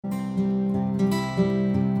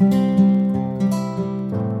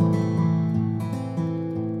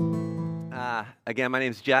Again, my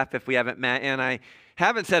name's Jeff, if we haven't met, and I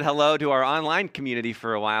haven't said hello to our online community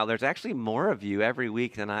for a while. There's actually more of you every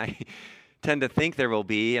week than I tend to think there will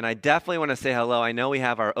be, and I definitely want to say hello. I know we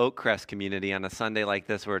have our Oakcrest community on a Sunday like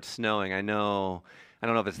this where it's snowing. I don't know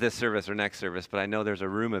if it's this service or next service, but I know there's a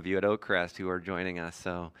room of you at Oakcrest who are joining us,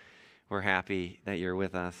 so we're happy that you're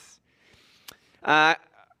with us.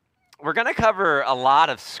 We're going to cover a lot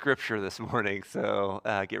of scripture this morning, so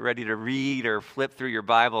get ready to read or flip through your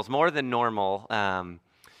Bibles more than normal,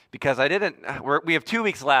 because we have 2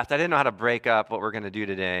 weeks left. I didn't know how to break up what we're going to do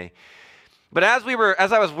today. But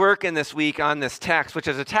as I was working this week on this text, which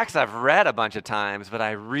is a text I've read a bunch of times, but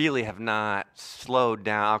I really have not slowed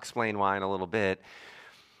down. I'll explain why in a little bit.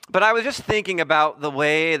 But I was just thinking about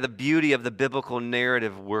the beauty of the biblical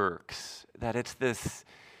narrative works, that it's this.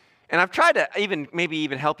 And I've tried to maybe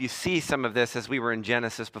even help you see some of this as we were in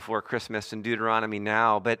Genesis before Christmas and Deuteronomy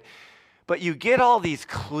now. But you get all these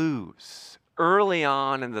clues early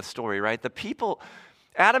on in the story, right? The people,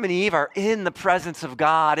 Adam and Eve, are in the presence of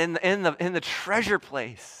God, in the treasure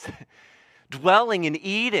place, dwelling in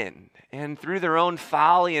Eden. And through their own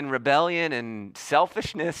folly and rebellion and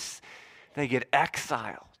selfishness, they get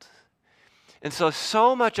exiled. And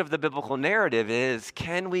so much of the biblical narrative is,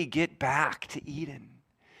 can we get back to Eden?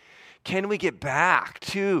 Can we get back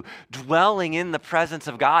to dwelling in the presence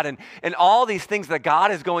of God and all these things that God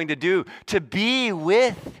is going to do to be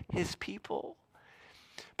with his people?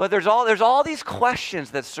 But there's all these questions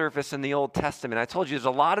that surface in the Old Testament. I told you there's a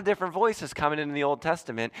lot of different voices coming in the Old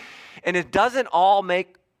Testament, and it doesn't all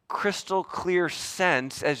make crystal clear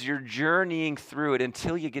sense as you're journeying through it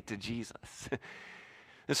until you get to Jesus.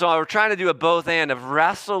 And so we're trying to do a both and of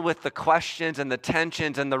wrestle with the questions and the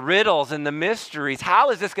tensions and the riddles and the mysteries. How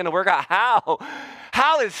is this going to work out?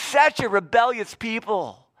 How is such a rebellious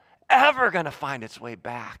people ever going to find its way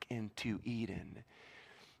back into Eden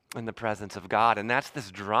in the presence of God? And that's this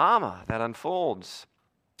drama that unfolds.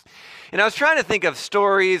 And I was trying to think of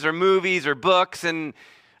stories or movies or books, and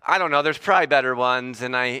I don't know, there's probably better ones,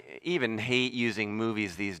 and I even hate using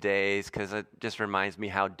movies these days because it just reminds me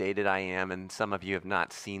how dated I am, and some of you have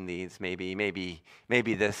not seen these. Maybe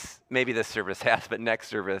this service has, but next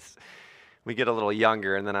service we get a little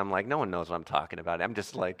younger, and then I'm like, no one knows what I'm talking about. I'm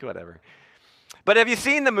just like, whatever. But have you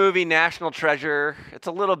seen the movie National Treasure? It's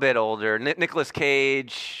a little bit older. Nicolas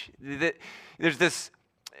Cage. There's this.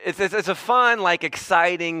 It's a fun,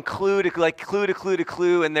 exciting clue to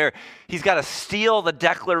clue, and he's got to steal the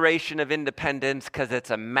Declaration of Independence because it's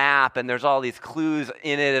a map, and there's all these clues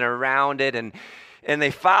in it and around it, and they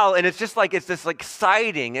follow, and it's just it's this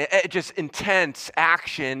exciting, just intense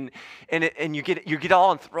action, and you get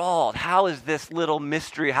all enthralled. How is this little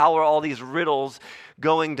mystery? How are all these riddles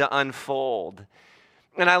going to unfold?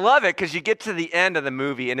 And I love it because you get to the end of the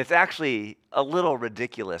movie, and it's actually a little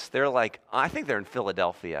ridiculous. I think they're in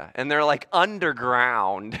Philadelphia, and they're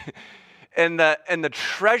underground, and the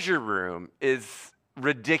treasure room is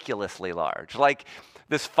ridiculously large.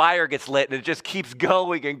 This fire gets lit, and it just keeps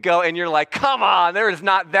going and going, and you're like, come on, there is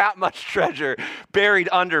not that much treasure buried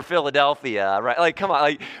under Philadelphia, right? Come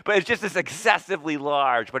on, but it's just this excessively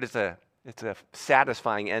large, but it's a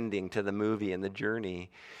satisfying ending to the movie and the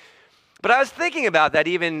journey. But I was thinking about that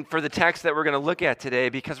even for the text that we're going to look at today,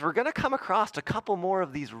 because we're going to come across a couple more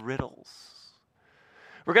of these riddles.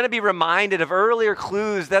 We're going to be reminded of earlier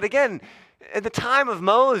clues that, again, at the time of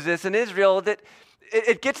Moses and Israel, that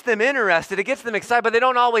it gets them interested, it gets them excited, but they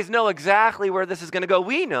don't always know exactly where this is going to go.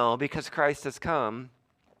 We know because Christ has come,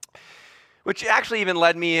 which actually even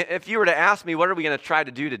led me, if you were to ask me, what are we going to try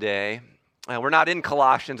to do today? We're not in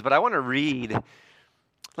Colossians, but I want to read.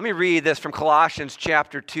 Let me read this from Colossians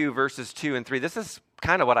chapter 2, verses 2 and 3. This is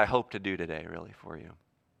kind of what I hope to do today, really, for you.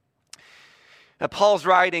 Paul's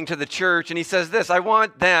writing to the church, and he says this, I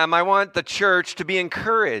want the church to be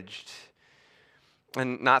encouraged,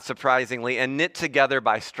 and not surprisingly, and knit together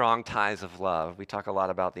by strong ties of love. We talk a lot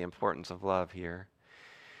about the importance of love here.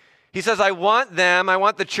 He says, I want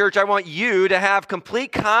the church, I want you to have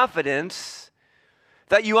complete confidence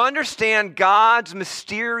that you understand God's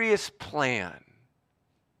mysterious plan,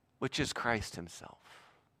 which is Christ himself.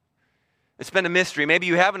 It's been a mystery. Maybe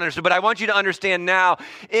you haven't understood, but I want you to understand now,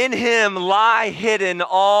 in him lie hidden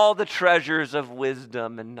all the treasures of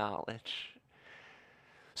wisdom and knowledge.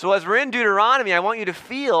 So as we're in Deuteronomy, I want you to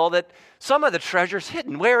feel that some of the treasure's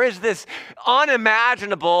hidden. Where is this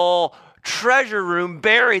unimaginable treasure room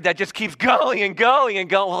buried that just keeps going and going and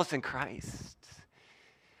going? Well, it's in Christ.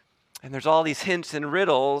 And there's all these hints and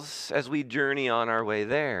riddles as we journey on our way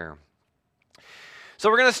there. So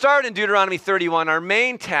we're going to start in Deuteronomy 31. Our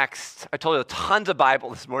main text, I told you tons of Bible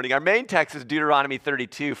this morning. Our main text is Deuteronomy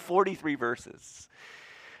 32, 43 verses.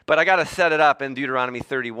 But I got to set it up in Deuteronomy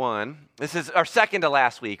 31. This is our second to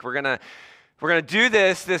last week. We're gonna do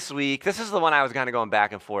this week. This is the one I was kind of going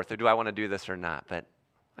back and forth. Or do I want to do this or not? But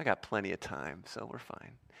I got plenty of time, so we're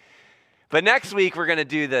fine. But next week, we're going to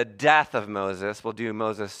do the death of Moses. We'll do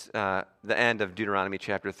Moses, the end of Deuteronomy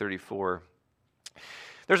chapter 34.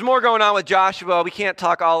 There's more going on with Joshua. We can't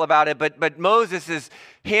talk all about it, but Moses is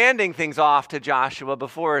handing things off to Joshua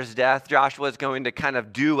before his death. Joshua is going to kind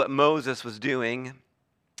of do what Moses was doing.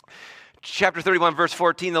 Chapter 31, verse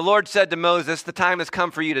 14, the Lord said to Moses, the time has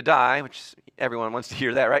come for you to die, which everyone wants to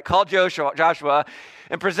hear that, right? Call Joshua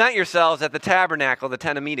and present yourselves at the tabernacle, the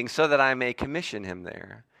tent of meeting, so that I may commission him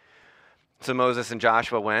there. So Moses and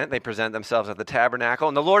Joshua went. They present themselves at the tabernacle,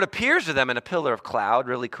 and the Lord appears to them in a pillar of cloud,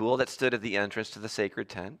 really cool, that stood at the entrance to the sacred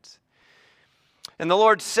tent. And the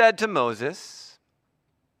Lord said to Moses,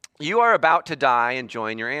 you are about to die and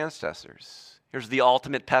join your ancestors. Here's the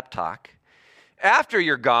ultimate pep talk. After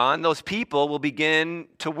you're gone, those people will begin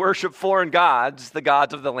to worship foreign gods, the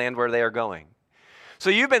gods of the land where they are going. So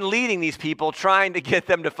you've been leading these people, trying to get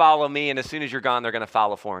them to follow me, and as soon as you're gone, they're going to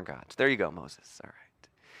follow foreign gods. There you go, Moses. All right.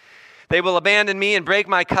 They will abandon me and break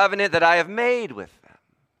my covenant that I have made with them.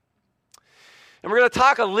 And we're going to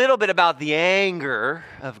talk a little bit about the anger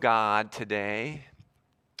of God today.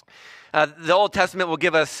 The Old Testament will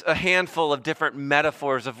give us a handful of different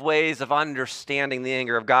metaphors of ways of understanding the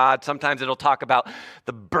anger of God. Sometimes it'll talk about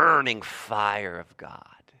the burning fire of God.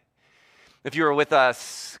 If you were with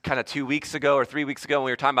us kind of 2 weeks ago or 3 weeks ago when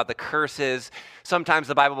we were talking about the curses, sometimes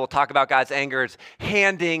the Bible will talk about God's anger as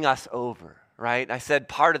handing us over. Right? I said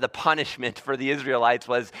part of the punishment for the Israelites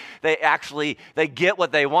was they get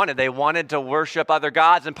what they wanted. They wanted to worship other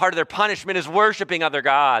gods, and part of their punishment is worshiping other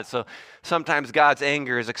gods. So sometimes God's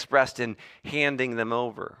anger is expressed in handing them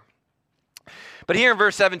over. But here in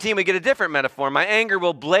verse 17, we get a different metaphor. My anger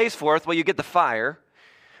will blaze forth, well, you get the fire.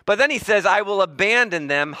 But then he says, I will abandon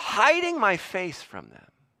them, hiding my face from them.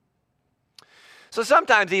 So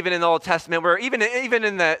sometimes even in the Old Testament, where even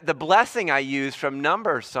in the blessing I use from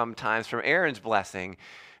Numbers sometimes, from Aaron's blessing,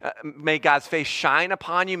 may God's face shine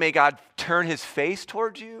upon you, may God turn his face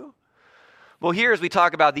towards you. Well, here as we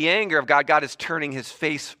talk about the anger of God, God is turning his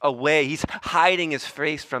face away. He's hiding his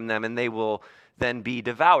face from them, and they will then be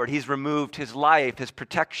devoured. He's removed his life, his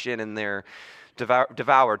protection, and they're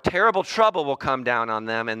devoured. Terrible trouble will come down on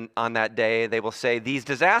them, and on that day they will say, these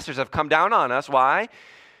disasters have come down on us. Why?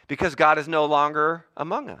 Because God is no longer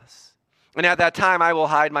among us. And at that time, I will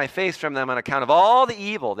hide my face from them on account of all the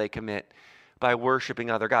evil they commit by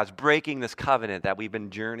worshiping other gods, breaking this covenant that we've been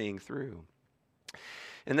journeying through.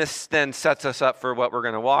 And this then sets us up for what we're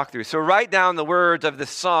going to walk through. So write down the words of the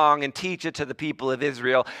song and teach it to the people of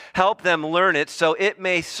Israel. Help them learn it so it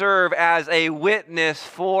may serve as a witness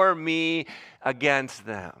for me against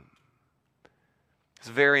them. It's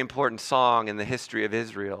a very important song in the history of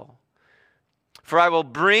Israel. For I will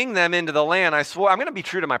bring them into the land. I swore, I'm going to be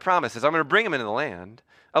true to my promises. I'm going to bring them into the land,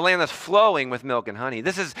 a land that's flowing with milk and honey.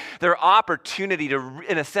 This is their opportunity to,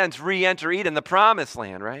 in a sense, re-enter Eden, the promised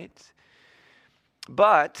land, right?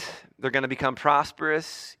 But they're going to become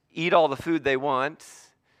prosperous, eat all the food they want,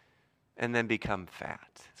 and then become fat.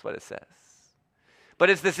 That's what it says. But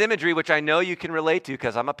it's this imagery which I know you can relate to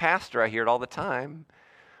because I'm a pastor. I hear it all the time.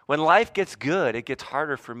 When life gets good, it gets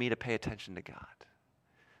harder for me to pay attention to God.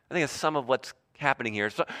 I think it's some of what's happening here.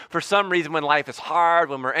 So for some reason, when life is hard,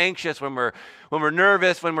 when we're anxious, when we're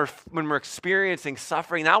nervous, when we're experiencing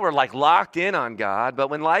suffering, now we're like locked in on God. But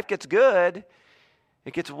when life gets good,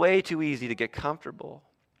 it gets way too easy to get comfortable.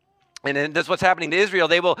 And that's what's happening to Israel.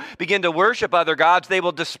 They will begin to worship other gods. They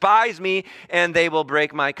will despise me, and they will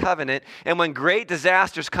break my covenant. And when great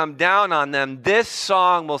disasters come down on them, this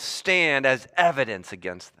song will stand as evidence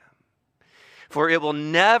against them. For it will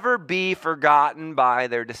never be forgotten by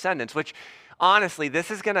their descendants, which honestly,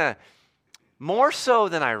 this is going to, more so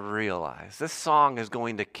than I realize, this song is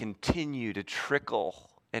going to continue to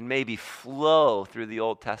trickle and maybe flow through the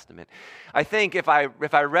Old Testament. I think if I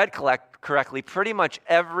read correctly, pretty much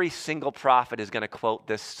every single prophet is going to quote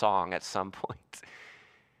this song at some point.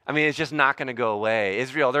 I mean, it's just not going to go away.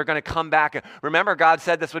 Israel, they're going to come back. Remember, God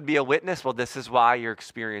said this would be a witness? Well, this is why you're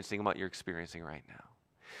experiencing what you're experiencing right now.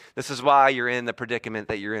 This is why you're in the predicament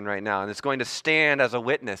that you're in right now. And it's going to stand as a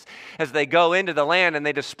witness. As they go into the land and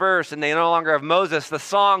they disperse and they no longer have Moses, the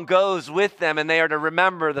song goes with them and they are to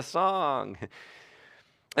remember the song.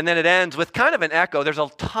 And then it ends with kind of an echo. There's a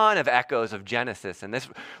ton of echoes of Genesis. And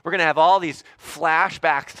we're going to have all these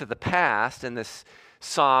flashbacks to the past in this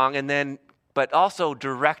song, but also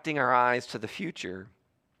directing our eyes to the future.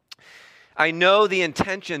 I know the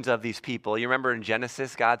intentions of these people. You remember in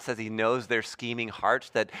Genesis, God says he knows their scheming hearts,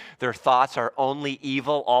 that their thoughts are only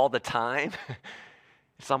evil all the time.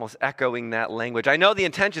 It's almost echoing that language. I know the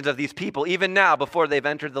intentions of these people, even now, before they've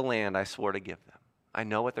entered the land I swore to give them. I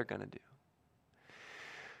know what they're going to do.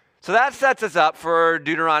 So that sets us up for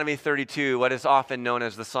Deuteronomy 32, what is often known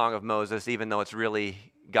as the Song of Moses, even though it's really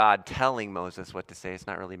God telling Moses what to say. It's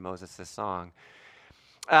not really Moses' song.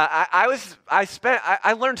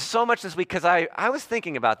 I learned so much this week because I was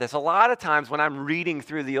thinking about this. A lot of times when I'm reading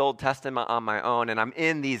through the Old Testament on my own and I'm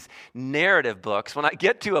in these narrative books, when I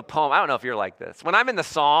get to a poem, I don't know if you're like this. When I'm in the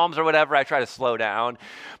Psalms or whatever, I try to slow down.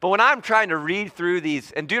 But when I'm trying to read through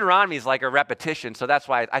these, and Deuteronomy is like a repetition, so that's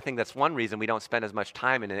why I think that's one reason we don't spend as much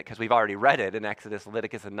time in it, because we've already read it in Exodus,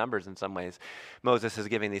 Leviticus, and Numbers in some ways. Moses is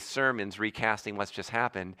giving these sermons, recasting what's just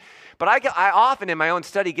happened. But I often in my own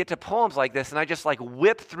study get to poems like this, and I just like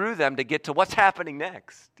whip through them to get to what's happening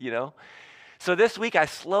next, you know? So this week I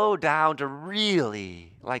slowed down to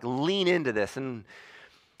really like lean into this, and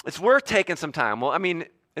it's worth taking some time. Well, I mean,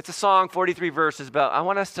 it's a song, 43 verses, but I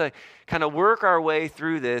want us to kind of work our way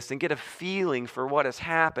through this and get a feeling for what is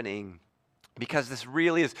happening, because this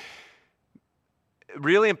really is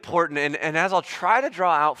really important. And as I'll try to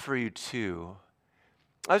draw out for you too,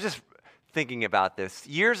 I was just thinking about this.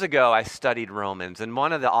 Years ago, I studied Romans, and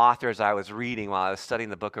one of the authors I was reading while I was studying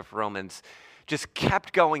the book of Romans just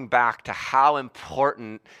kept going back to how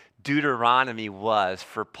important Deuteronomy was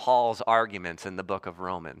for Paul's arguments in the book of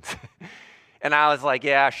Romans. And I was like,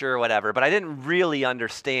 yeah, sure, whatever. But I didn't really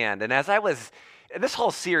understand. And as I was, this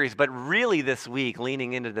whole series, but really this week,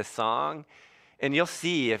 leaning into this song, and you'll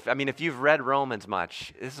see, if you've read Romans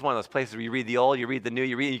much, this is one of those places where you read the old, you read the new,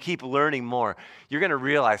 you keep learning more. You're going to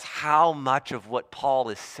realize how much of what Paul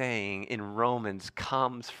is saying in Romans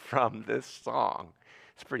comes from this song.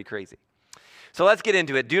 It's pretty crazy. So let's get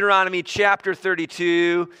into it. Deuteronomy chapter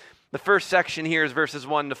 32. The first section here is verses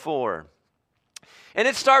 1 to 4. And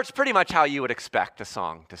it starts pretty much how you would expect a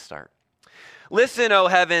song to start. Listen, O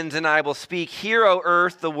heavens, and I will speak. Hear, O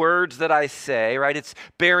earth, the words that I say, right? It's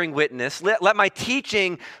bearing witness. Let my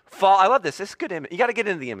teaching fall. I love this. This is good image. You got to get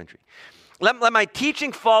into the imagery. Let my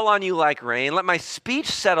teaching fall on you like rain. Let my speech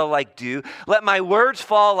settle like dew. Let my words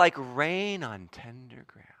fall like rain on tender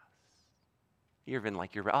grass. You're even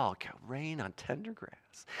like, rain on tender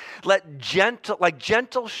grass. Let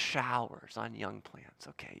gentle showers on young plants.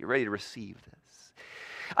 Okay, you're ready to receive this.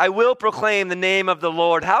 I will proclaim the name of the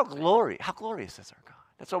Lord. How glorious is our God.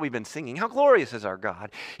 That's what we've been singing. How glorious is our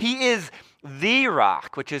God. He is the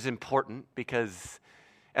rock, which is important because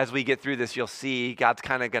as we get through this, you'll see God's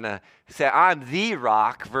kind of going to say, I'm the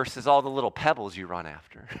rock versus all the little pebbles you run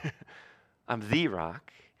after. I'm the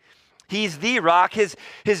rock. He's the rock.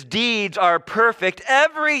 His deeds are perfect.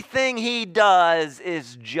 Everything he does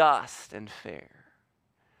is just and fair,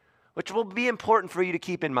 which will be important for you to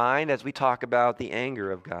keep in mind as we talk about the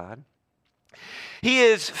anger of God. He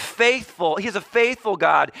is faithful. He is a faithful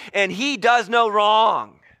God, and he does no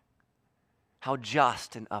wrong. How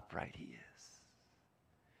just and upright he is.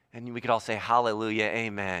 And we could all say, hallelujah,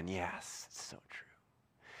 amen. Yes, it's so true.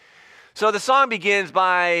 So the song begins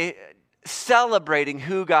by celebrating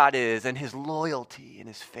who God is and his loyalty and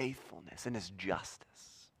his faithfulness and his justice.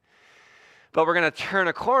 But we're going to turn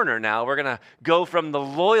a corner now. We're going to go from the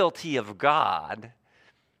loyalty of God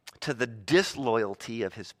to the disloyalty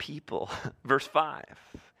of his people. Verse 5.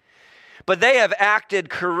 But they have acted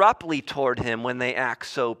corruptly toward him when they act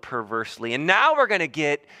so perversely. And now we're going to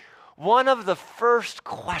get one of the first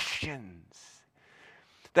questions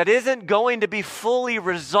that isn't going to be fully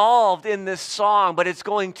resolved in this song, but it's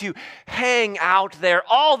going to hang out there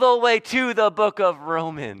all the way to the book of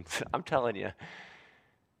Romans. I'm telling you.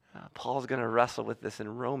 Paul's going to wrestle with this in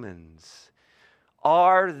Romans.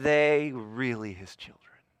 Are they really his children?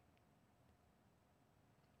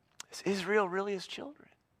 Is Israel really his children?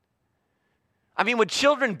 I mean, would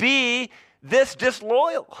children be this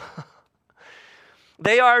disloyal?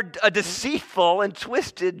 They are a deceitful and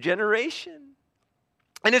twisted generation.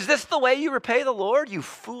 And is this the way you repay the Lord, you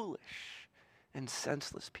foolish and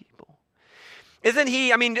senseless people? Isn't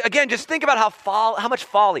he, again, just think about how much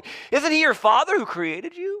folly. Isn't he your father who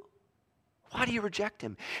created you? Why do you reject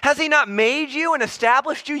him? Has he not made you and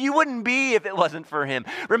established you? You wouldn't be if it wasn't for him.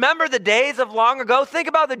 Remember the days of long ago? Think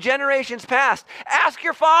about the generations past. Ask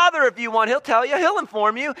your father if you want. He'll tell you. He'll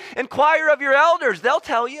inform you. Inquire of your elders. They'll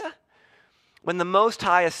tell you. When the Most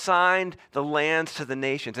High assigned the lands to the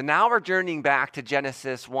nations. And now we're journeying back to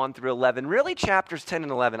Genesis 1 through 11. Really chapters 10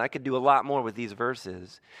 and 11. I could do a lot more with these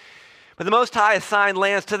verses. But the Most High assigned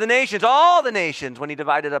lands to the nations, all the nations, when he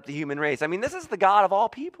divided up the human race. This is the God of all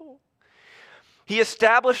people. He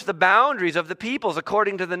established the boundaries of the peoples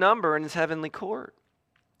according to the number in his heavenly court.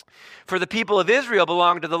 For the people of Israel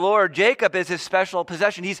belong to the Lord. Jacob is his special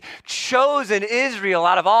possession. He's chosen Israel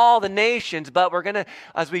out of all the nations. But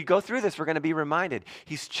as we go through this, we're going to be reminded.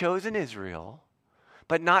 He's chosen Israel,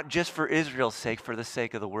 but not just for Israel's sake, for the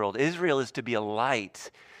sake of the world. Israel is to be a light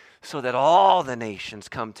so that all the nations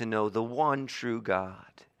come to know the one true God.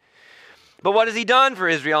 But what has he done for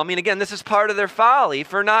Israel? I mean, again, this is part of their folly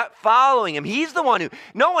for not following him. He's the one who,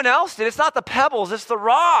 no one else did. It's not the pebbles, it's the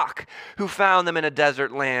rock who found them in a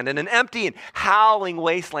desert land, in an empty and howling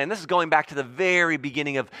wasteland. This is going back to the very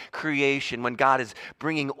beginning of creation when God is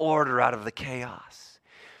bringing order out of the chaos.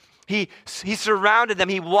 He surrounded them.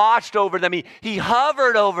 He watched over them. He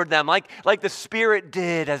hovered over them like the Spirit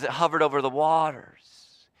did as it hovered over the waters.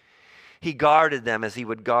 He guarded them as he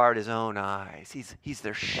would guard his own eyes. He's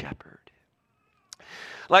their shepherd.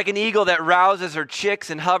 Like an eagle that rouses her chicks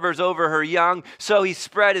and hovers over her young, so he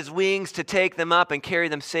spread his wings to take them up and carry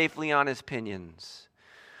them safely on his pinions.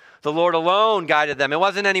 The Lord alone guided them. It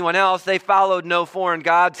wasn't anyone else. They followed no foreign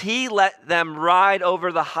gods. He let them ride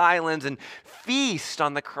over the highlands and feast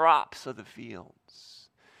on the crops of the fields.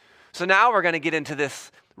 So now we're going to get into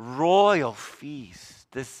this royal feast,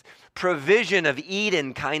 this provision of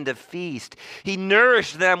Eden kind of feast. He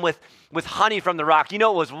nourished them with honey from the rock. You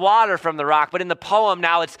know, it was water from the rock, but in the poem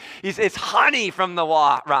now it's honey from the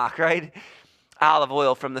rock, right? Olive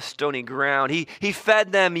oil from the stony ground. He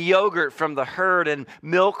fed them yogurt from the herd and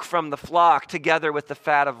milk from the flock together with the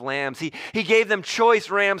fat of lambs. He gave them choice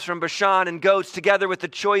rams from Bashan and goats together with the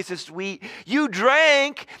choicest wheat. You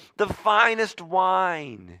drank the finest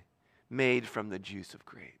wine made from the juice of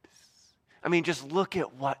grapes. I mean, just look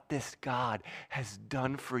at what this God has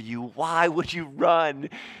done for you. Why would you run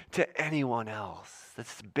to anyone else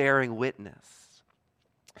that's bearing witness?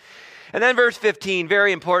 And then verse 15,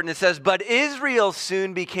 very important. It says, but Israel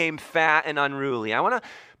soon became fat and unruly. I want to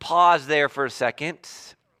pause there for a second.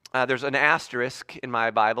 There's an asterisk in my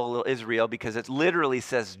Bible, little Israel, because it literally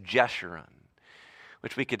says Jeshurun,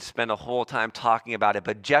 which we could spend a whole time talking about it.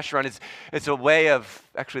 But Jeshurun it's a way of,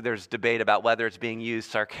 actually there's debate about whether it's being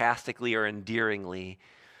used sarcastically or endearingly.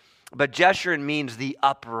 But Jeshurun means the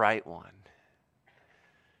upright one.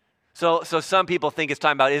 So some people think it's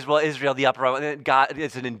talking about Israel, the upright one. God,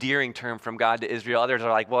 it's an endearing term from God to Israel. Others are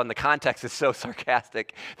like, well, in the context it's so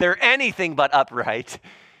sarcastic. They're anything but upright.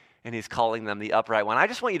 And he's calling them the upright one. I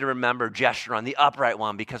just want you to remember Jeshurun, the upright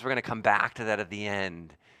one, because we're going to come back to that at the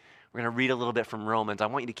end. We're going to read a little bit from Romans. I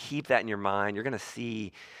want you to keep that in your mind. You're going to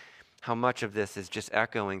see how much of this is just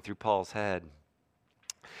echoing through Paul's head.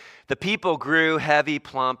 The people grew heavy,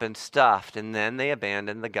 plump, and stuffed, and then they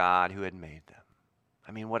abandoned the God who had made them.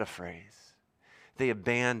 I mean, what a phrase. They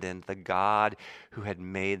abandoned the God who had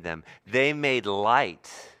made them. They made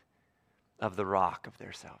light of the rock of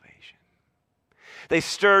their salvation. They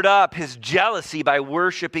stirred up his jealousy by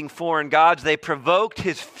worshiping foreign gods. They provoked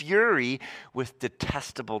his fury with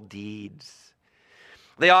detestable deeds.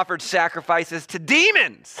 They offered sacrifices to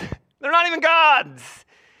demons. They're not even gods.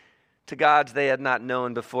 To gods they had not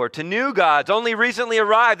known before. To new gods only recently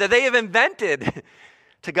arrived that they have invented.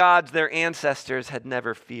 To gods their ancestors had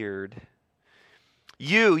never feared.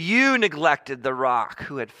 You neglected the rock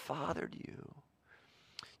who had fathered you.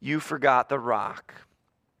 You forgot the rock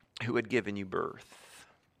who had given you birth.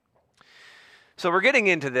 So we're getting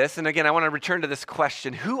into this, and again, I want to return to this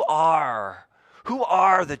question. Who are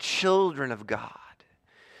the children of God?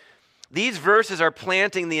 These verses are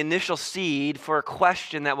planting the initial seed for a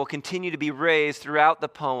question that will continue to be raised throughout the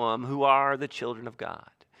poem. Who are the children of God?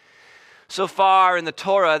 So far in the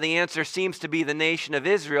Torah, the answer seems to be the nation of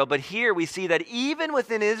Israel, but here we see that even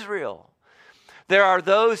within Israel, there are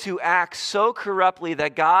those who act so corruptly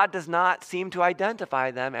that God does not seem to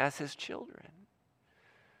identify them as his children.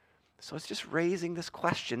 So it's just raising this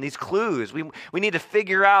question, these clues. We need to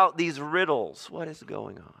figure out these riddles. What is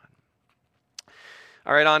going on?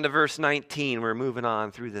 All right, on to verse 19. We're moving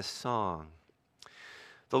on through this song.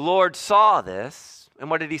 The Lord saw this, and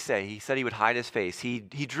what did he say? He said he would hide his face. He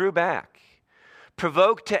drew back,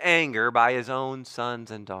 provoked to anger by his own sons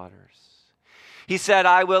and daughters. He said,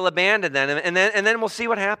 I will abandon them, and then we'll see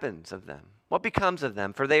what happens of them. What becomes of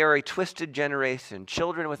them? For they are a twisted generation,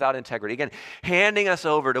 children without integrity. Again, handing us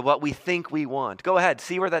over to what we think we want. Go ahead,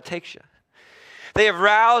 see where that takes you. They have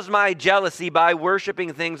roused my jealousy by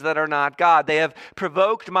worshiping things that are not God. They have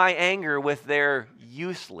provoked my anger with their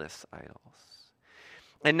useless idols.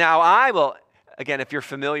 And now I will, again, if you're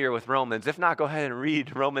familiar with Romans, if not, go ahead and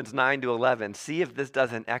read Romans 9 to 11. See if this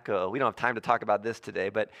doesn't echo. We don't have time to talk about this today,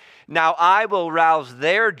 but now I will rouse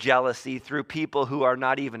their jealousy through people who are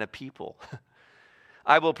not even a people.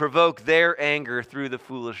 I will provoke their anger through the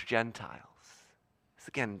foolish Gentiles.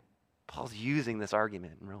 Again, Paul's using this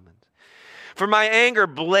argument in Romans. For my anger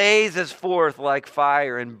blazes forth like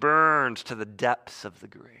fire and burns to the depths of the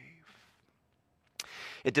grave.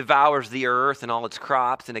 It devours the earth and all its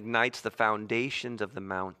crops and ignites the foundations of the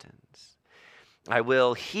mountains. I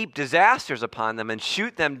will heap disasters upon them and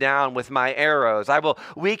shoot them down with my arrows. I will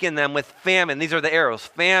weaken them with famine. These are the arrows,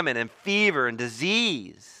 famine and fever and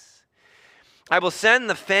disease. I will send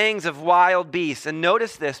the fangs of wild beasts. And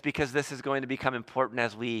notice this, because this is going to become important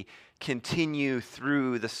as we continue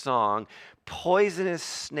through the song. Poisonous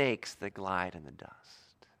snakes that glide in the dust.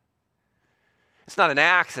 It's not an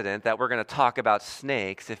accident that we're going to talk about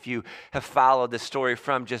snakes if you have followed this story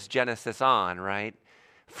from just Genesis on, right?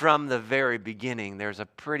 From the very beginning, there's a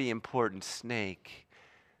pretty important snake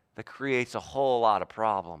that creates a whole lot of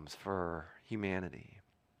problems for humanity.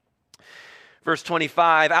 Verse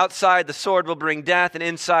 25, outside the sword will bring death, and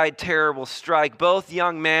inside terror will strike both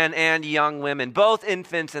young men and young women, both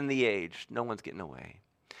infants and the aged. No one's getting away.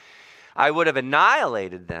 I would have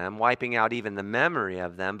annihilated them, wiping out even the memory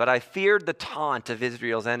of them, but I feared the taunt of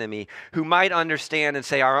Israel's enemy, who might understand and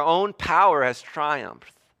say, our own power has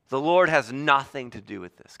triumphed. The Lord has nothing to do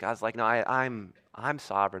with this. God's like, no, I'm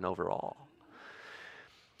sovereign over all.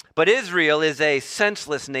 But Israel is a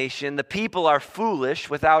senseless nation. The people are foolish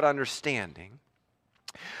without understanding.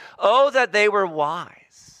 Oh, that they were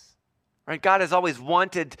wise. Right? God has always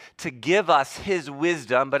wanted to give us his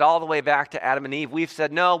wisdom, but all the way back to Adam and Eve, we've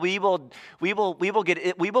said, no, we will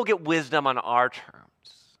get wisdom on our terms.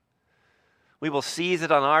 We will seize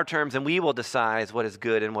it on our terms, and we will decide what is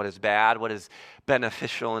good and what is bad, what is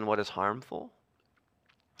beneficial and what is harmful.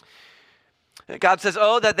 God says,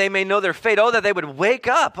 oh, that they may know their fate. Oh, that they would wake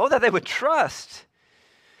up. Oh, that they would trust.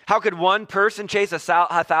 How could one person chase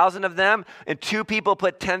 1,000 of them and two people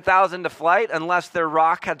put 10,000 to flight unless their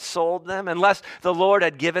rock had sold them, unless the Lord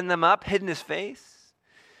had given them up, hidden his face?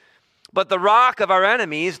 But the rock of our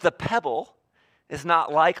enemies, the pebble, is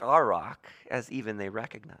not like our rock, as even they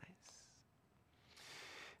recognize.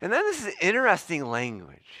 And then this is interesting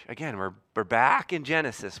language. Again, we're back in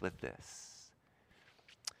Genesis with this.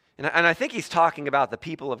 And I think he's talking about the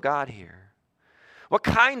people of God here. What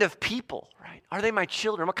kind of people, right? Are they my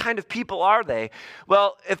children? What kind of people are they?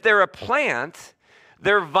 Well, if they're a plant,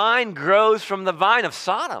 their vine grows from the vine of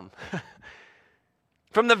Sodom,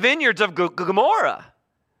 from the vineyards of Gomorrah.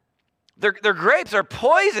 Their grapes are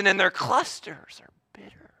poison and their clusters are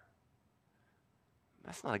bitter.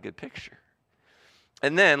 That's not a good picture.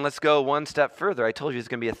 And then let's go one step further. I told you it's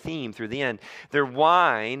going to be a theme through the end. Their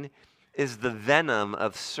wine is the venom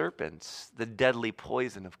of serpents, the deadly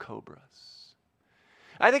poison of cobras.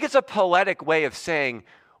 I think it's a poetic way of saying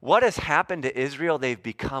what has happened to Israel. They've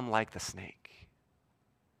become like the snake.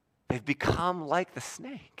 They've become like the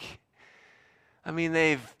snake. I mean,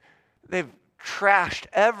 they've trashed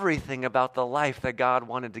everything about the life that God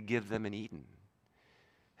wanted to give them in Eden.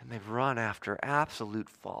 And they've run after absolute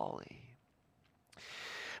folly.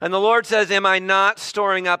 And the Lord says, am I not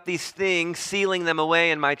storing up these things, sealing them away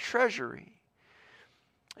in my treasury?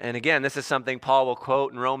 And again, this is something Paul will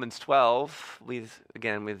quote in Romans 12. This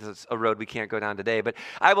is a road we can't go down today. But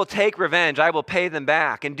I will take revenge. I will pay them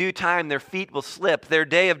back. In due time, their feet will slip. Their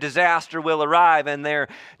day of disaster will arrive, and their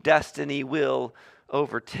destiny will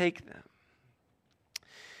overtake them.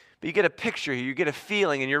 But you get a picture here, you get a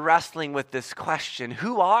feeling, and you're wrestling with this question.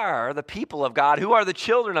 Who are the people of God? Who are the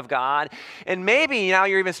children of God? And maybe now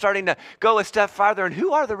you're even starting to go a step farther, and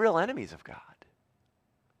who are the real enemies of God?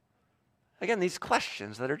 Again, these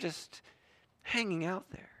questions that are just hanging out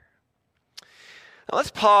there. Now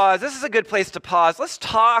let's pause. This is a good place to pause. Let's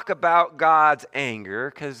talk about God's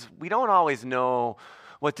anger, because we don't always know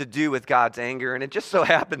what to do with God's anger. And it just so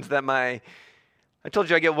happens that I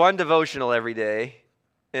told you I get one devotional every day.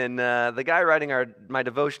 And the guy writing my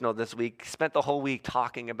devotional this week spent the whole week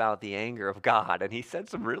talking about the anger of God. And he said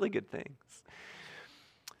some really good things.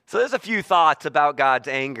 So there's a few thoughts about God's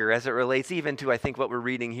anger as it relates even to, I think, what we're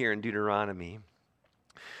reading here in Deuteronomy.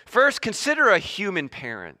 First, consider a human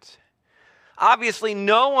parent. Obviously,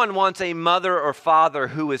 no one wants a mother or father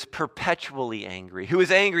who is perpetually angry, who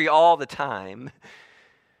is angry all the time.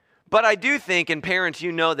 But I do think, and parents,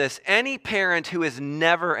 you know this, any parent who is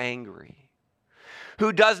never angry,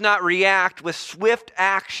 who does not react with swift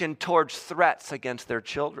action towards threats against their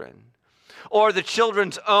children, or the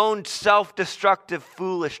children's own self-destructive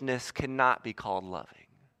foolishness, cannot be called loving.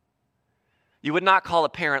 You would not call a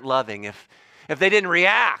parent loving if they didn't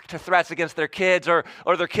react to threats against their kids or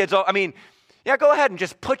their kids. I mean, yeah, go ahead and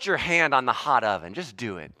just put your hand on the hot oven. Just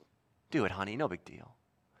do it. Do it, honey. No big deal.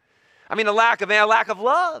 I mean, a lack of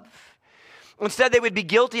love. Instead, they would be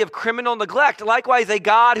guilty of criminal neglect. Likewise, a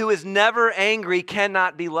God who is never angry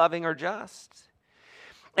cannot be loving or just.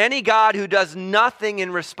 Any God who does nothing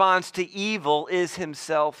in response to evil is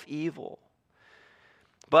himself evil.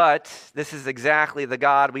 But this is exactly the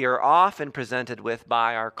God we are often presented with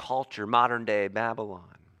by our culture, modern-day Babylon.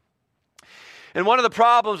 And one of the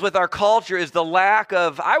problems with our culture is the lack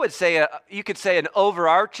of, I would say, you could say an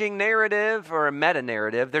overarching narrative or a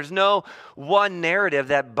meta-narrative. There's no one narrative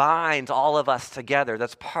that binds all of us together.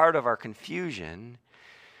 That's part of our confusion.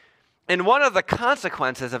 And one of the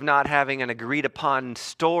consequences of not having an agreed-upon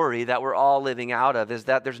story that we're all living out of is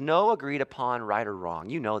that there's no agreed-upon right or wrong.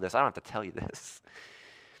 You know this. I don't have to tell you this.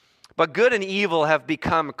 But good and evil have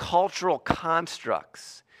become cultural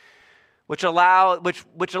constructs which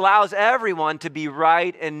allows everyone to be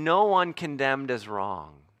right and no one condemned as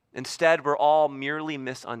wrong. Instead, we're all merely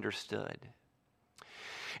misunderstood.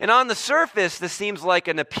 And on the surface, this seems like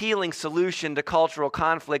an appealing solution to cultural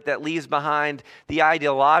conflict that leaves behind the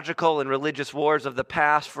ideological and religious wars of the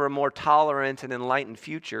past for a more tolerant and enlightened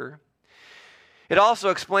future. It also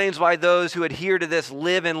explains why those who adhere to this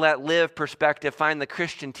live and let live perspective find the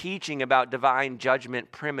Christian teaching about divine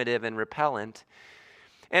judgment primitive and repellent.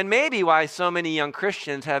 And maybe why so many young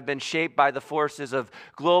Christians have been shaped by the forces of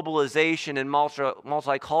globalization and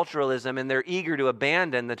multiculturalism, and they're eager to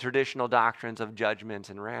abandon the traditional doctrines of judgment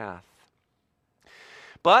and wrath.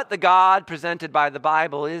 But the God presented by the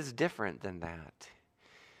Bible is different than that.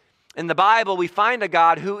 In the Bible, we find a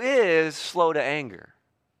God who is slow to anger.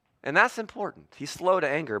 And that's important. He's slow to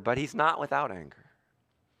anger, but he's not without anger.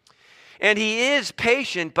 And he is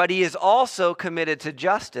patient, but he is also committed to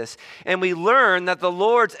justice. And we learn that the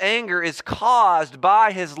Lord's anger is caused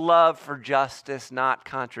by his love for justice, not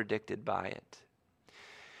contradicted by it.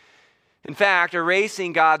 In fact,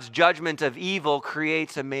 erasing God's judgment of evil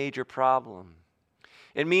creates a major problem.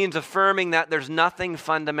 It means affirming that there's nothing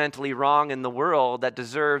fundamentally wrong in the world that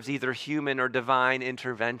deserves either human or divine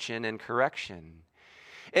intervention and correction.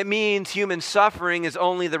 It means human suffering is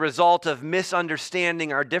only the result of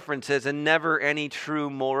misunderstanding our differences and never any true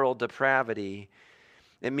moral depravity.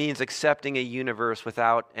 It means accepting a universe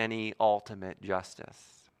without any ultimate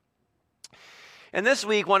justice. And this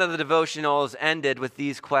week, one of the devotionals ended with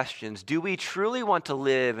these questions. Do we truly want to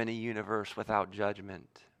live in a universe without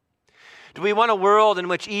judgment? Do we want a world in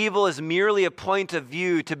which evil is merely a point of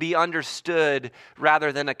view to be understood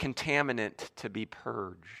rather than a contaminant to be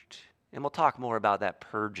purged? And we'll talk more about that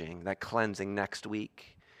purging, that cleansing next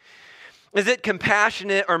week. Is it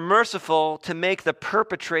compassionate or merciful to make the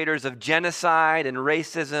perpetrators of genocide and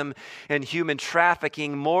racism and human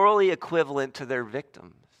trafficking morally equivalent to their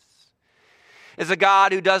victims? Is a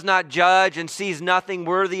God who does not judge and sees nothing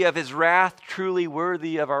worthy of his wrath truly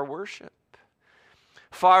worthy of our worship?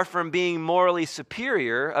 Far from being morally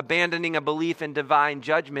superior, abandoning a belief in divine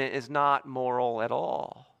judgment is not moral at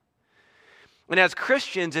all. And as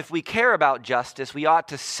Christians, if we care about justice, we ought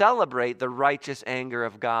to celebrate the righteous anger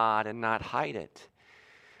of God and not hide it.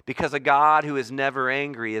 Because a God who is never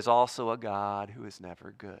angry is also a God who is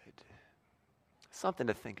never good. Something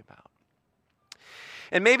to think about.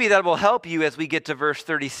 And maybe that will help you as we get to verse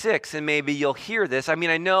 36, and maybe you'll hear this. I mean,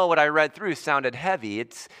 I know what I read through sounded heavy.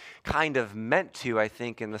 It's kind of meant to, I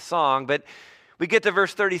think, in the song. But we get to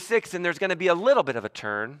verse 36, and there's going to be a little bit of a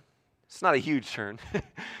turn. It's not a huge turn.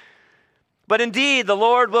 But indeed, the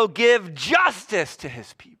Lord will give justice to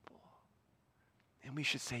his people. And we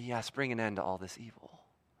should say, yes, bring an end to all this evil.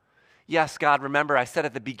 Yes, God, remember I said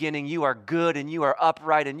at the beginning, you are good and you are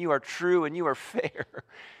upright and you are true and you are fair.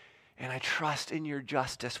 And I trust in your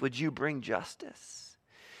justice. Would you bring justice?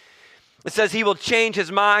 It says he will change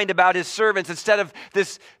his mind about his servants. Instead of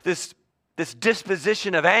this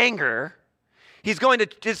disposition of anger,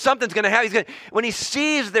 something's going to happen. When he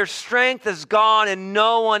sees their strength is gone and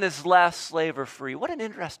no one is left slave or free. What an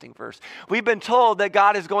interesting verse. We've been told that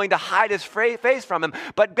God is going to hide his face from him,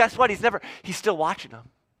 but guess what? He's still watching them.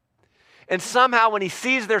 And somehow when he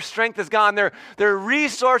sees their strength is gone, their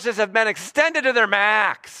resources have been extended to their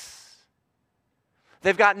max.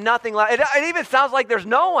 They've got nothing left. It even sounds like there's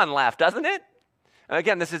no one left, doesn't it?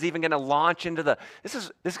 Again, this is even going to launch into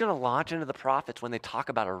the prophets when they talk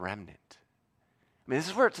about a remnant. I mean, this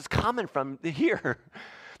is where it's coming from here.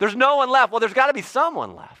 There's no one left. Well, there's got to be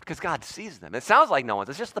someone left because God sees them. It sounds like no one.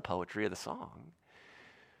 It's just the poetry of the song.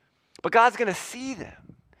 But God's going to see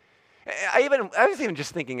them. I was even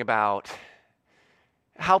just thinking about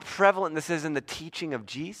how prevalent this is in the teaching of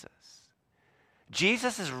Jesus.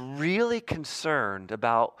 Jesus is really concerned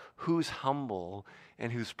about who's humble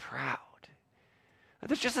and who's proud.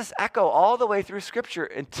 There's just this echo all the way through Scripture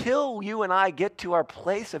until you and I get to our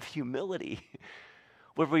place of humility.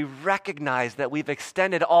 where we recognize that we've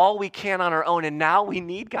extended all we can on our own and now we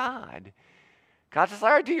need God. God says, all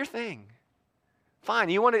right, do your thing.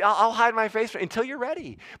 Fine, I'll hide my face until you're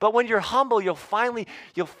ready. But when you're humble, you'll finally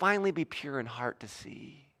be pure in heart to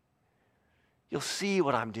see. You'll see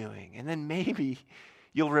what I'm doing. And then maybe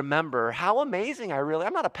you'll remember how amazing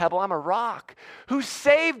I'm not a pebble, I'm a rock. Who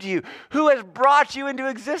saved you? Who has brought you into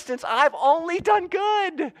existence? I've only done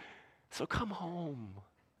good. So come home.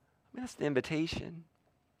 That's the invitation.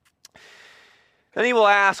 Then he will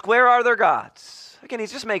ask, where are their gods? Again,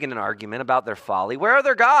 he's just making an argument about their folly. Where are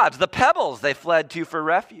their gods? The pebbles they fled to for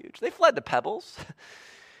refuge. They fled to pebbles.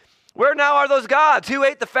 Where now are those gods who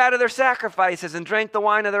ate the fat of their sacrifices and drank the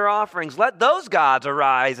wine of their offerings? Let those gods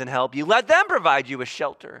arise and help you. Let them provide you with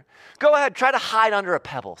shelter. Go ahead, try to hide under a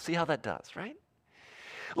pebble. See how that does, right?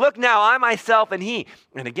 Look now, I myself and he.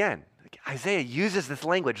 And again, Isaiah uses this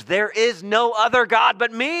language. There is no other God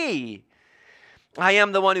but me. I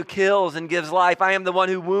am the one who kills and gives life. I am the one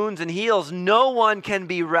who wounds and heals. No one can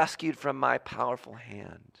be rescued from my powerful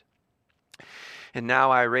hand. And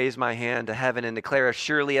now I raise my hand to heaven and declare, as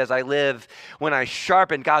surely as I live, when I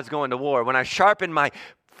sharpen, God's going to war, when I sharpen my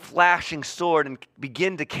flashing sword and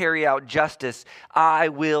begin to carry out justice, I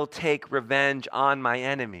will take revenge on my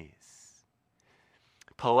enemies.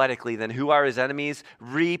 Poetically, then, who are his enemies?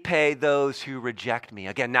 Repay those who reject me.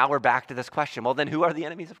 Again, now we're back to this question. Well, then who are the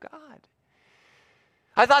enemies of God?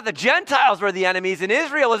 I thought the Gentiles were the enemies and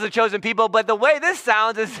Israel was the chosen people, but the way this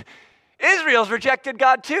sounds is Israel's rejected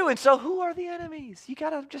God too. And so who are the enemies? You got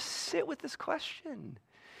to just sit with this question.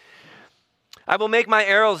 I will make my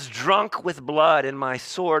arrows drunk with blood and my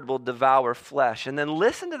sword will devour flesh. And then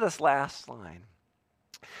listen to this last line.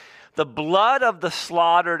 The blood of the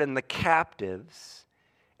slaughtered and the captives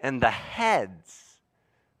and the heads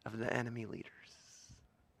of the enemy leaders.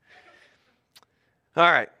 All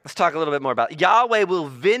right, let's talk a little bit more about it. Yahweh will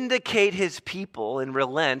vindicate his people and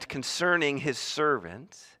relent concerning his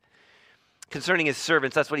servants. Concerning his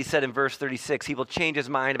servants, that's what he said in verse 36. He will change his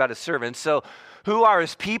mind about his servants. So who are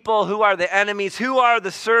his people? Who are the enemies? Who are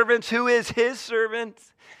the servants? Who is his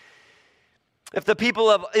servants? If the people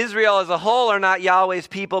of Israel as a whole are not Yahweh's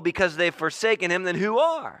people because they've forsaken him, then who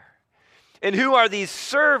are? And who are these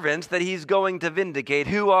servants that he's going to vindicate?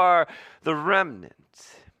 Who are the remnant?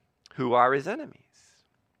 Who are his enemies?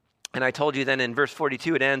 And I told you then in verse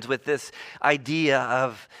 42, it ends with this idea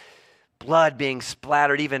of blood being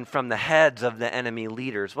splattered even from the heads of the enemy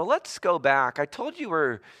leaders. Well, let's go back. I told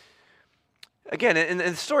you again, in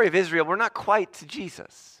the story of Israel, we're not quite to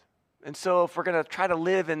Jesus. And so if we're going to try to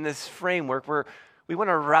live in this framework, we want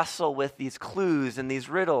to wrestle with these clues and these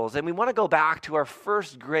riddles. And we want to go back to our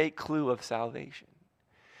first great clue of salvation.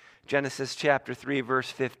 Genesis chapter 3, verse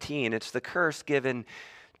 15. It's the curse given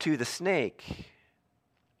to the snake.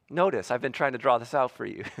 Notice, I've been trying to draw this out for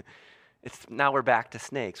you. Now we're back to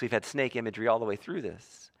snakes. We've had snake imagery all the way through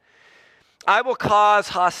this. I will cause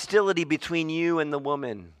hostility between you and the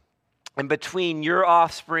woman, and between your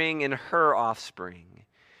offspring and her offspring.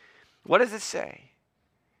 What does it say?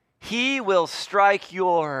 He will strike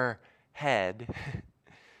your head,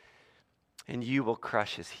 and you will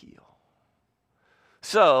crush his heel.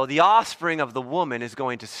 So the offspring of the woman is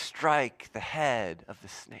going to strike the head of the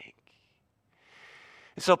snake.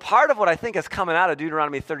 And so part of what I think is coming out of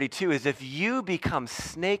Deuteronomy 32 is if you become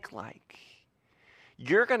snake-like,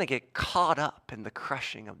 you're going to get caught up in the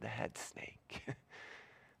crushing of the head snake,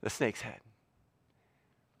 the snake's head.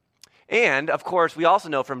 And, of course, we also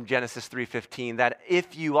know from Genesis 3:15 that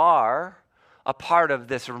if you are a part of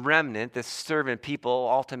this remnant, this servant people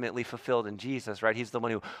ultimately fulfilled in Jesus, right? He's the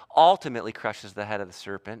one who ultimately crushes the head of the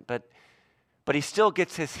serpent, but he still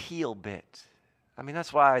gets his heel bit. I mean,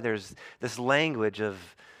 that's why there's this language of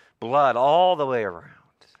blood all the way around.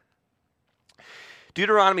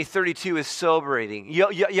 Deuteronomy 32 is sobering.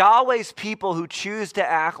 Yahweh's people who choose to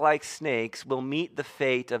act like snakes will meet the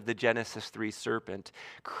fate of the Genesis 3 serpent,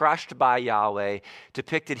 crushed by Yahweh,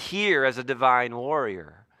 depicted here as a divine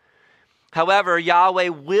warrior. However, Yahweh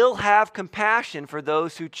will have compassion for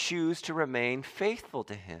those who choose to remain faithful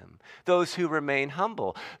to him, those who remain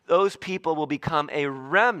humble. Those people will become a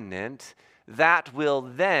remnant that will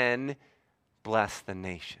then bless the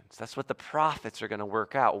nations. That's what the prophets are going to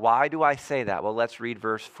work out. Why do I say that? Well, let's read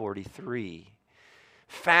verse 43.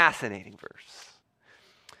 Fascinating verse.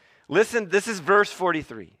 Listen, this is verse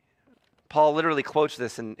 43. Paul literally quotes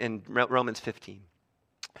this in Romans 15.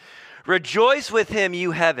 Rejoice with him,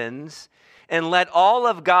 you heavens, and let all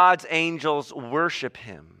of God's angels worship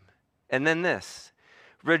him. And then this.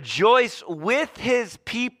 Rejoice with his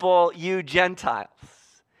people, you Gentiles,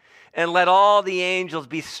 and let all the angels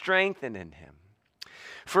be strengthened in him.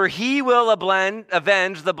 For he will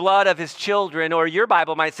avenge the blood of his children, or your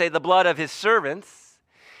Bible might say the blood of his servants.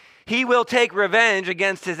 He will take revenge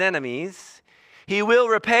against his enemies. He will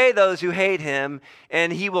repay those who hate him,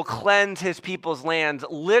 and he will cleanse his people's lands,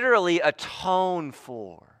 literally atone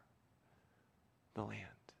for the land,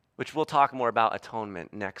 which we'll talk more about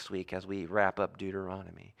atonement next week as we wrap up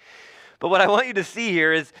Deuteronomy. But what I want you to see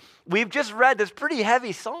here is we've just read this pretty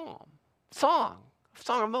heavy song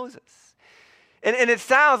of Moses. And it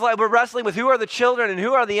sounds like we're wrestling with who are the children and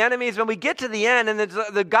who are the enemies. When we get to the end, and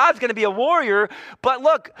the God's going to be a warrior, but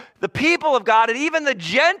look, the people of God and even the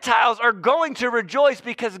Gentiles are going to rejoice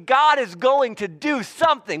because God is going to do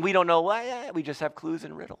something. We don't know why, we just have clues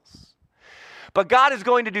and riddles. But God is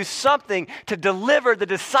going to do something to deliver the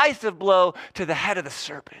decisive blow to the head of the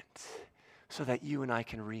serpent so that you and I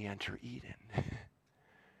can re-enter Eden.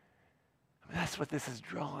 That's what this is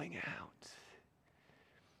drawing out.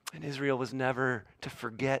 And Israel was never to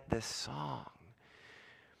forget this song.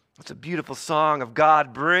 It's a beautiful song of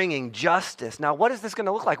God bringing justice. Now, what is this going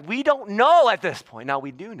to look like? We don't know at this point. Now,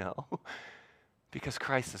 we do know because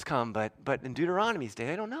Christ has come, but in Deuteronomy's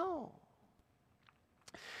day, I don't know.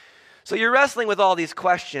 So you're wrestling with all these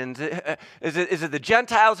questions. Is it the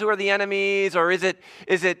Gentiles who are the enemies, or is it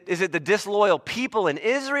the disloyal people in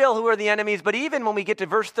Israel who are the enemies? But even when we get to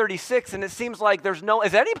verse 36, and it seems like is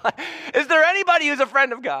there anybody who's a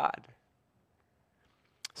friend of God?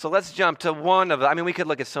 So let's jump to one of them. We could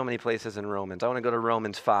look at so many places in Romans. I want to go to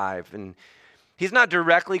Romans 5, and he's not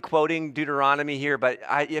directly quoting Deuteronomy here, but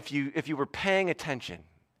if you were paying attention,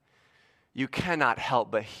 you cannot help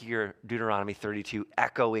but hear Deuteronomy 32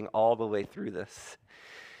 echoing all the way through this.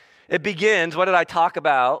 It begins, what did I talk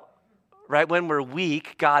about? Right, when we're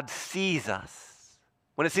weak, God sees us.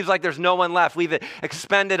 When it seems like there's no one left, we've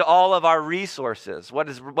expended all of our resources. What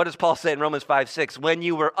does Paul say in Romans 5:6? When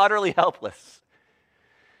you were utterly helpless,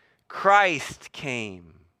 Christ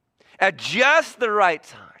came at just the right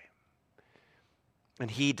time, and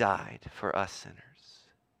he died for us sinners.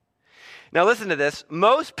 Now listen to this.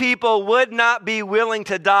 Most people would not be willing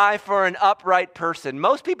to die for an upright person.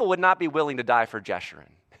 Most people would not be willing to die for Jeshurun.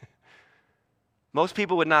 Most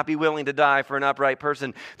people would not be willing to die for an upright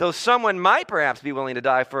person, though someone might perhaps be willing to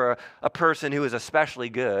die for a person who is especially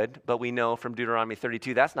good, but we know from Deuteronomy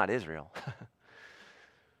 32 that's not Israel.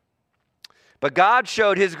 But God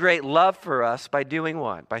showed his great love for us by doing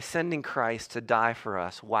what? By sending Christ to die for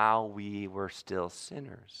us while we were still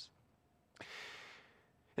sinners.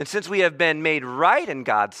 And since we have been made right in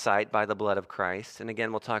God's sight by the blood of Christ, and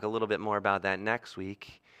again, we'll talk a little bit more about that next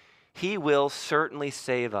week, he will certainly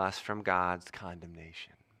save us from God's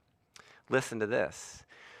condemnation. Listen to this.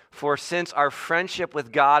 For since our friendship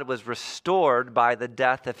with God was restored by the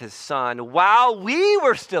death of his Son, while we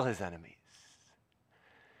were still his enemies.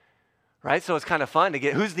 Right? So it's kind of fun to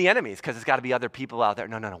get, who's the enemies? Because it's got to be other people out there.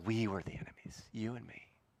 No, we were the enemies. You and me.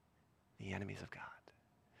 The enemies of God.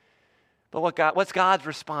 But what's God's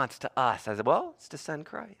response to us? It's to send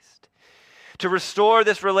Christ. To restore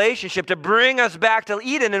this relationship, to bring us back to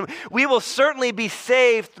Eden, and we will certainly be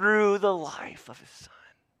saved through the life of his Son.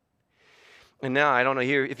 And now, I don't know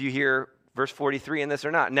if you hear verse 43 in this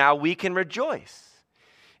or not. Now we can rejoice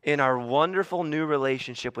in our wonderful new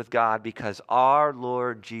relationship with God because our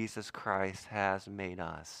Lord Jesus Christ has made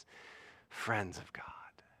us friends of God.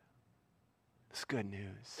 It's good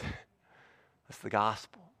news. That's the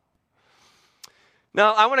gospel.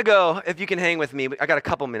 Now, I want to go, if you can hang with me, I got a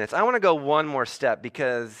couple minutes. I want to go one more step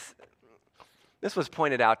because this was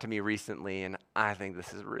pointed out to me recently, and I think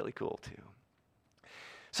this is really cool too.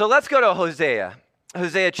 So let's go to Hosea.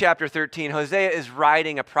 Hosea chapter 13. Hosea is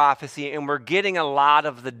writing a prophecy, and we're getting a lot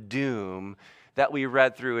of the doom that we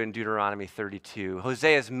read through in Deuteronomy 32.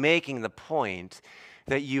 Hosea is making the point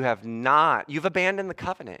that you've abandoned the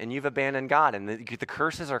covenant, and you've abandoned God, and the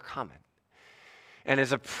curses are coming. And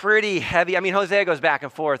it's a pretty heavy, Hosea goes back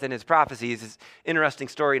and forth in his prophecies. It's an interesting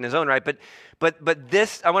story in his own right. But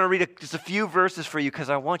this, I want to read just a few verses for you because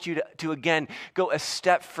I want you to again, go a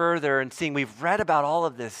step further and seeing we've read about all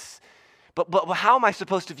of this. But how am I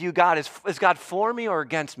supposed to view God? Is God for me or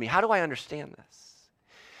against me? How do I understand this?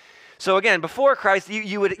 So again, before Christ,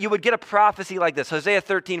 you would get a prophecy like this. Hosea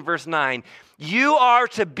 13, verse 9. You are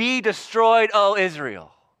to be destroyed, O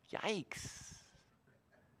Israel. Yikes.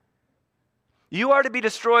 You are to be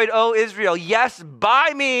destroyed, O Israel. Yes,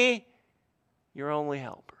 by me, your only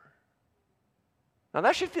helper. Now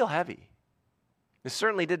that should feel heavy. It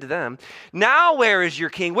certainly did to them. Now where is your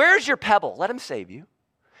king? Where is your pebble? Let him save you.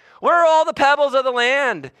 Where are all the pebbles of the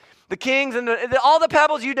land? The kings and all the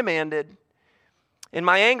pebbles you demanded. In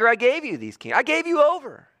my anger I gave you these kings. I gave you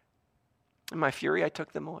over. In my fury I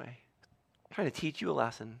took them away. trying to teach you a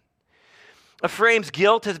lesson. Ephraim's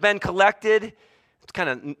guilt has been collected.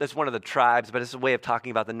 It's one of the tribes, but it's a way of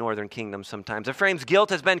talking about the northern kingdom sometimes. Ephraim's guilt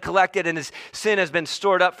has been collected and his sin has been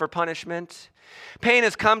stored up for punishment. Pain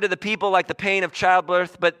has come to the people like the pain of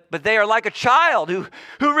childbirth, but they are like a child who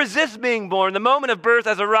resists being born. The moment of birth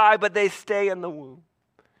has arrived, but they stay in the womb.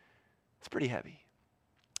 It's pretty heavy.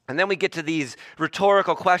 And then we get to these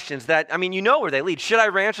rhetorical questions that, you know where they lead. Should I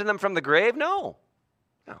ransom them from the grave? No.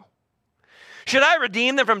 Should I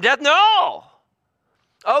redeem them from death? No.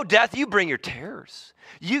 Oh, death, you bring your terrors.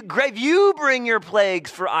 Grave, you bring your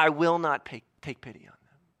plagues, for I will not take pity on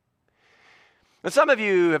them. And some of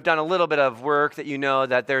you have done a little bit of work that you know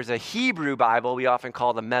that there's a Hebrew Bible we often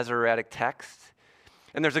call the Masoretic text.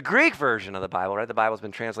 And there's a Greek version of the Bible, right? The Bible's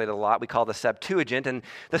been translated a lot. We call the Septuagint. And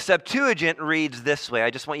the Septuagint reads this way.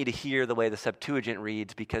 I just want you to hear the way the Septuagint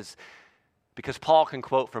reads because Paul can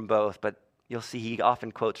quote from both, but you'll see he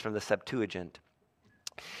often quotes from the Septuagint.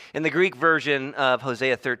 In the Greek version of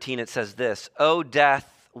Hosea 13, it says this: "O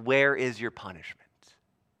death, where is your punishment?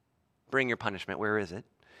 Bring your punishment, where is it?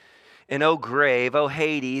 And O grave, O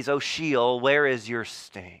Hades, O Sheol, where is your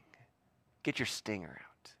sting? Get your stinger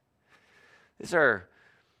out." These are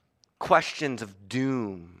questions of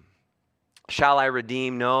doom. Shall I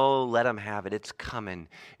redeem? No, let him have it. It's coming.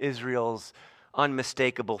 Israel's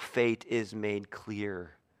unmistakable fate is made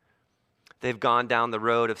clear. They've gone down the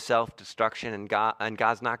road of self-destruction, and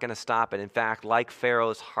God's not going to stop it. In fact, like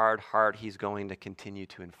Pharaoh's hard heart, he's going to continue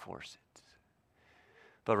to enforce it.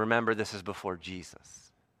 But remember, this is before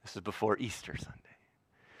Jesus. This is before Easter Sunday.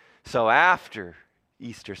 So after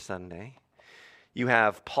Easter Sunday, you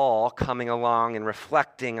have Paul coming along and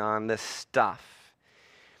reflecting on this stuff.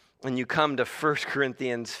 And you come to 1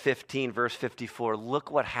 Corinthians 15, verse 54. Look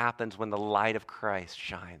what happens when the light of Christ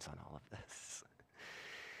shines on all of this.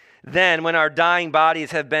 Then, when our dying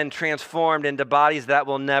bodies have been transformed into bodies that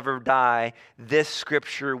will never die, this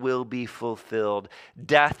scripture will be fulfilled.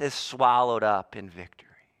 Death is swallowed up in victory.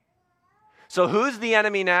 So who's the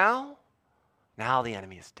enemy now? Now the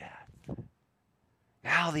enemy is death.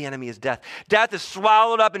 Now the enemy is death. Death is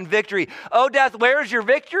swallowed up in victory. Oh, death, where's your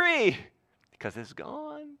victory? Because it's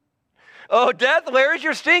gone. Oh, death, where's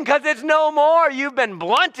your sting? Because it's no more. You've been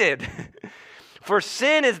blunted. For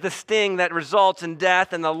sin is the sting that results in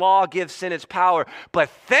death, and the law gives sin its power. But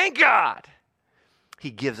thank God, he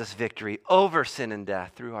gives us victory over sin and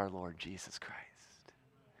death through our Lord Jesus Christ.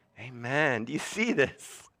 Amen. Do you see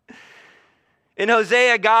this? In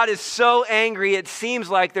Hosea, God is so angry, it seems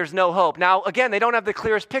like there's no hope. Now, again, they don't have the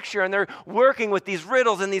clearest picture, and they're working with these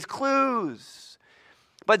riddles and these clues.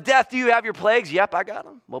 But death, do you have your plagues? Yep, I got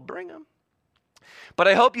them. We'll bring them. But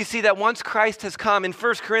I hope you see that once Christ has come, in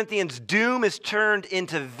 1 Corinthians, doom is turned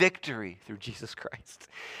into victory through Jesus Christ.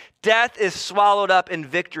 Death is swallowed up in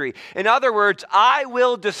victory. In other words, I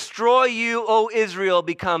will destroy you, O Israel,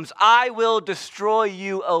 becomes I will destroy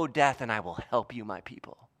you, O death, and I will help you, my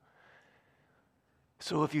people.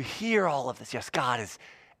 So if you hear all of this, yes, God is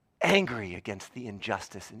angry against the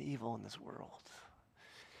injustice and evil in this world.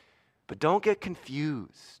 But don't get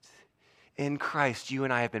confused. In Christ, you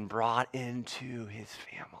and I have been brought into his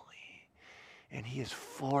family. And he is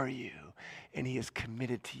for you. And he is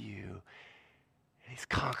committed to you. And he's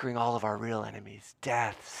conquering all of our real enemies.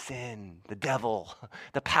 Death, sin, the devil,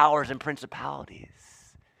 the powers and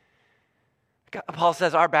principalities. Paul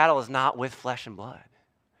says our battle is not with flesh and blood.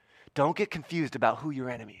 Don't get confused about who your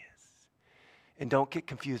enemy is. And don't get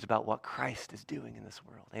confused about what Christ is doing in this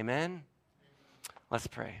world. Amen? Let's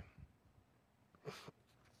pray.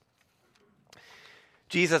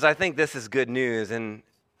 Jesus, I think this is good news, and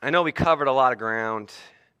I know we covered a lot of ground.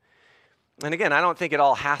 And again, I don't think it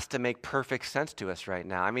all has to make perfect sense to us right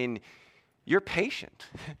now. You're patient,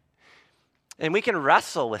 and we can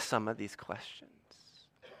wrestle with some of these questions.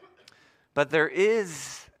 But there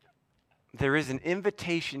is an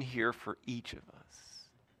invitation here for each of us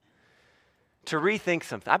to rethink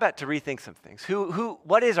something. I bet to rethink some things.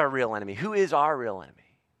 What is our real enemy? Who is our real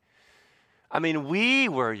enemy? We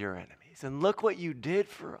were your enemy. And look what you did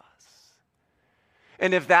for us.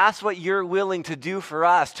 And if that's what you're willing to do for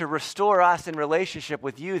us, to restore us in relationship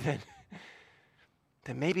with you, then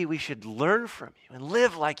maybe we should learn from you and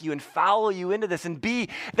live like you and follow you into this and be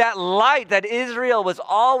that light that Israel was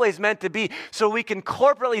always meant to be, so we can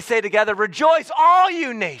corporately say together, rejoice all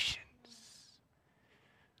you nations.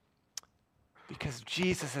 Because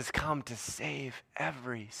Jesus has come to save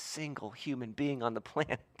every single human being on the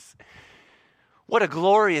planet. What a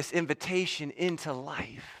glorious invitation into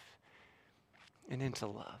life and into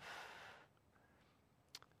love.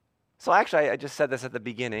 So actually, I just said this at the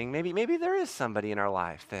beginning. Maybe there is somebody in our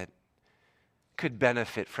life that could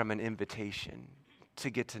benefit from an invitation to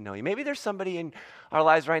get to know you. Maybe there's somebody in our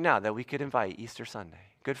lives right now that we could invite Easter Sunday,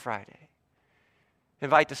 Good Friday.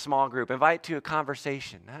 Invite to small group, invite to a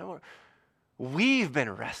conversation. We've been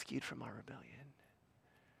rescued from our rebellion.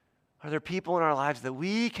 Are there people in our lives that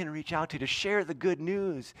we can reach out to share the good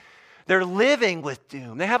news? They're living with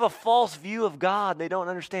doom. They have a false view of God they don't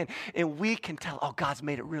understand. And we can tell, oh, God's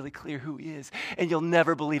made it really clear who he is. And you'll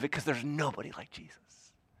never believe it because there's nobody like Jesus.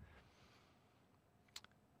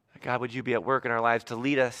 God, would you be at work in our lives to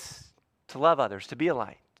lead us to love others, to be a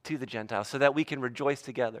light to the Gentiles so that we can rejoice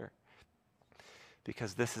together?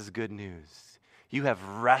 Because this is good news. You have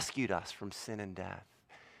rescued us from sin and death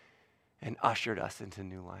and ushered us into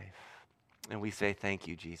new life. And we say thank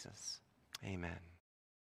you, Jesus. Amen.